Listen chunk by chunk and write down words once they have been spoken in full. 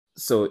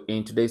So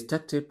in today's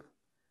tech tip,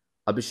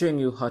 I'll be showing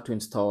you how to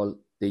install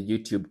the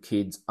YouTube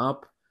Kids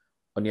app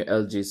on your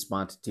LG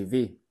Smart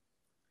TV.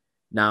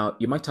 Now,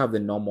 you might have the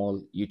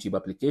normal YouTube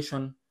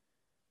application,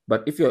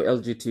 but if your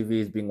LG TV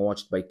is being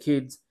watched by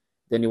kids,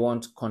 then you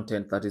want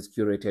content that is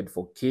curated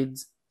for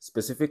kids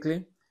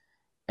specifically.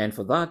 And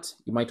for that,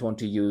 you might want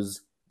to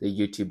use the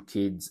YouTube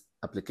Kids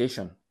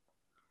application.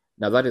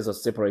 Now, that is a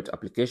separate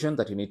application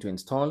that you need to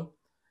install.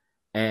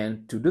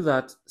 And to do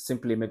that,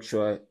 simply make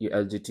sure your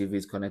LG TV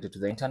is connected to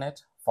the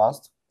internet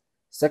first.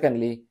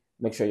 Secondly,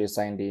 make sure you're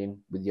signed in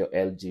with your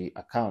LG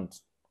account.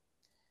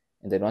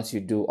 And then once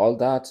you do all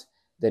that,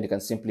 then you can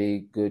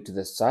simply go to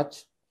the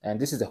search. And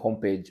this is the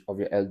home page of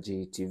your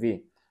LG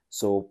TV.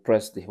 So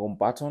press the home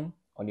button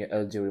on your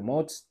LG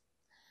remote,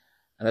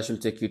 and that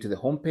should take you to the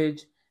home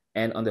page.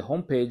 And on the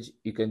home page,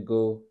 you can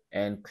go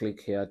and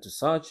click here to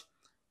search,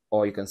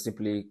 or you can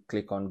simply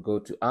click on go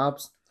to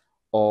apps,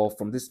 or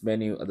from this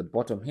menu at the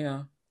bottom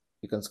here,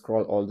 you can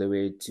scroll all the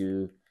way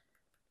to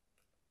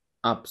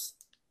apps.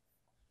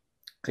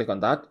 Click on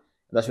that.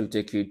 That should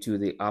take you to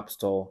the app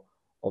store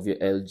of your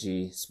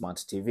LG Smart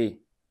TV.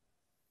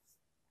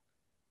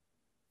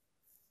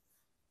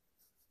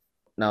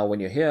 Now, when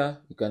you're here,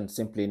 you can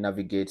simply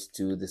navigate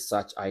to the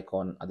search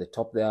icon at the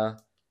top there.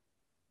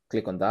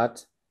 Click on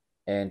that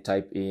and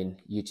type in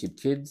YouTube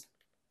Kids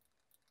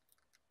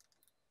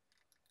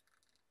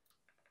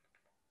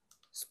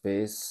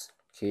space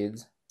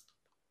kids,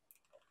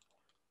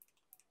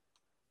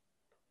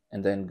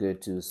 and then go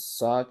to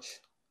search,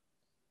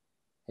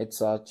 hit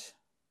search,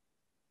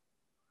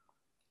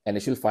 and you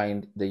should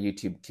find the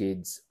YouTube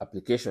Kids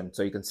application.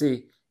 So you can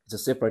see it's a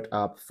separate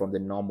app from the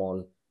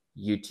normal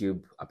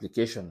YouTube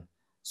application.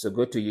 So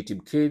go to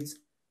YouTube Kids,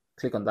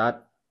 click on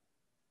that.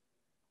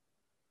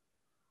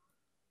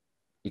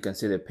 You can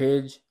see the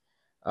page.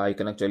 You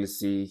can actually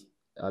see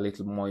a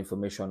little more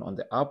information on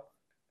the app.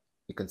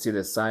 You can see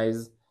the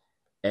size,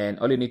 and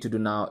all you need to do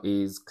now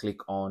is click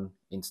on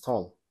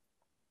install.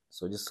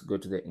 So just go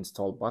to the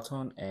install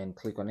button and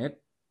click on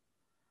it.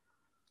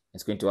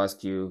 It's going to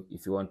ask you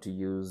if you want to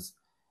use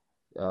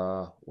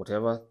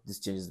whatever.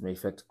 These changes may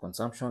affect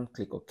consumption.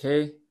 Click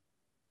OK.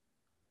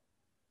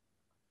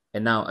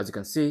 And now, as you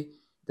can see,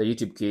 the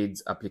YouTube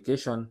Kids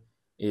application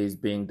is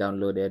being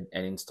downloaded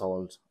and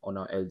installed on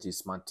our LG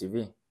Smart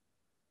TV.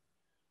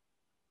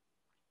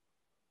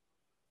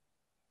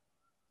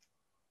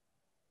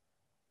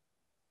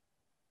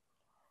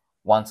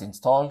 Once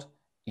installed,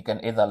 you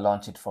can either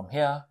launch it from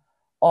here,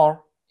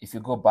 or if you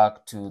go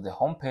back to the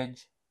home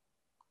page,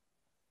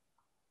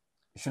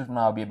 you should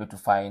now be able to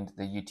find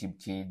the YouTube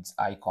Kids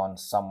icon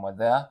somewhere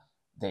there.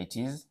 There it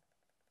is.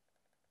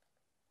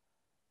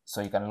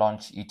 So you can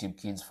launch YouTube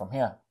Kids from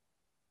here.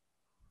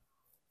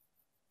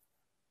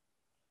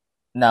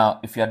 Now,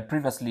 if you had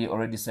previously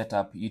already set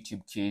up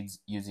YouTube Kids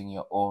using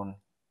your own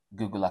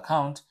Google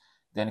account,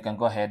 then you can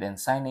go ahead and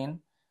sign in.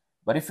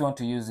 But if you want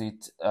to use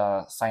it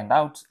signed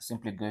out,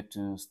 simply go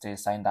to stay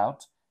signed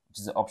out, which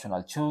is the option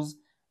I'll choose.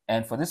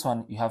 And for this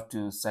one, you have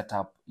to set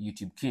up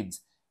YouTube Kids.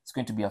 It's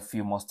going to be a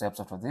few more steps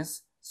after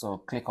this. So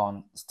click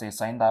on stay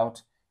signed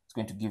out. It's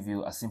going to give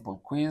you a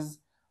simple quiz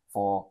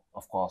for,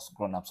 of course,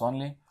 grown-ups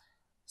only.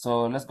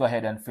 So let's go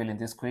ahead and fill in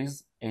this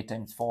quiz. 8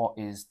 times 4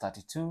 is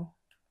 32.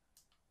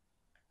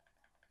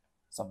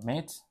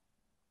 Submit.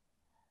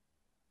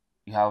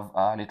 You have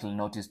a little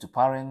notice to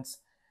parents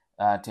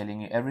telling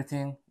you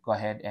everything. Go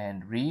ahead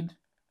and read,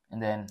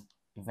 and then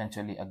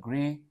eventually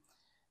agree,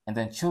 and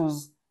then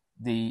choose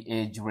the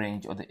age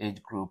range or the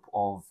age group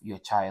of your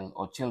child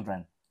or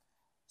children.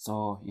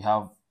 So you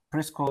have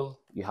preschool,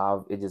 you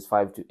have ages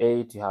 5 to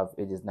 8, you have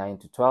ages 9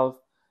 to 12.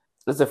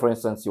 Let's say, for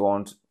instance, you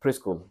want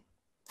preschool.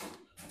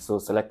 So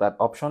select that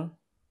option,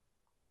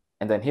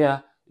 and then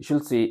here you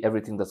should see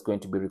everything that's going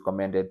to be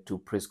recommended to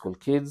preschool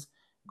kids.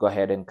 Go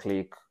ahead and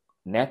click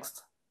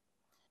next.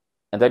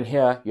 And then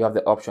here you have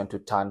the option to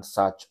turn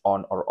search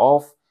on or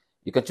off.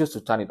 You can choose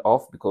to turn it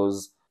off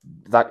because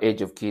that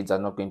age of kids are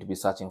not going to be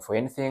searching for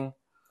anything.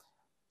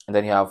 And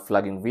then you have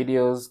flagging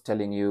videos,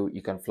 telling you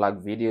you can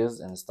flag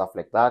videos and stuff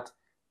like that.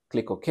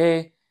 Click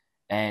OK,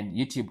 and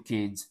YouTube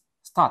Kids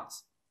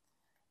starts.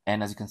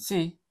 And as you can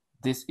see,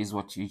 this is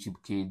what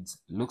YouTube Kids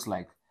looks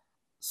like.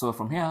 So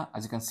from here,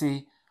 as you can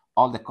see,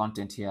 all the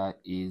content here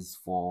is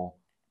for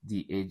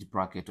the age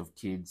bracket of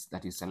kids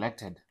that you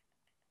selected.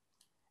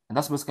 And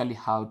that's basically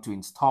how to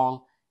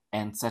install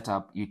and set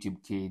up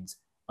YouTube Kids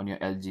on your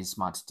LG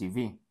Smart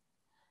TV.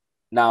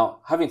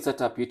 Now, having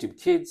set up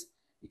YouTube Kids,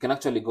 you can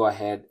actually go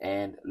ahead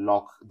and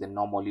lock the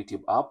normal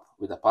YouTube app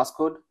with a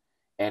passcode.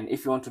 And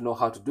if you want to know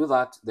how to do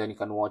that, then you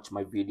can watch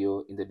my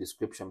video in the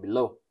description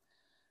below.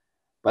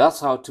 But that's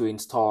how to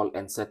install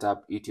and set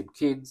up YouTube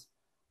Kids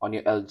on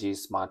your LG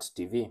Smart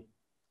TV.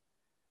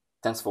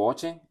 Thanks for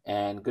watching,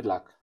 and good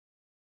luck.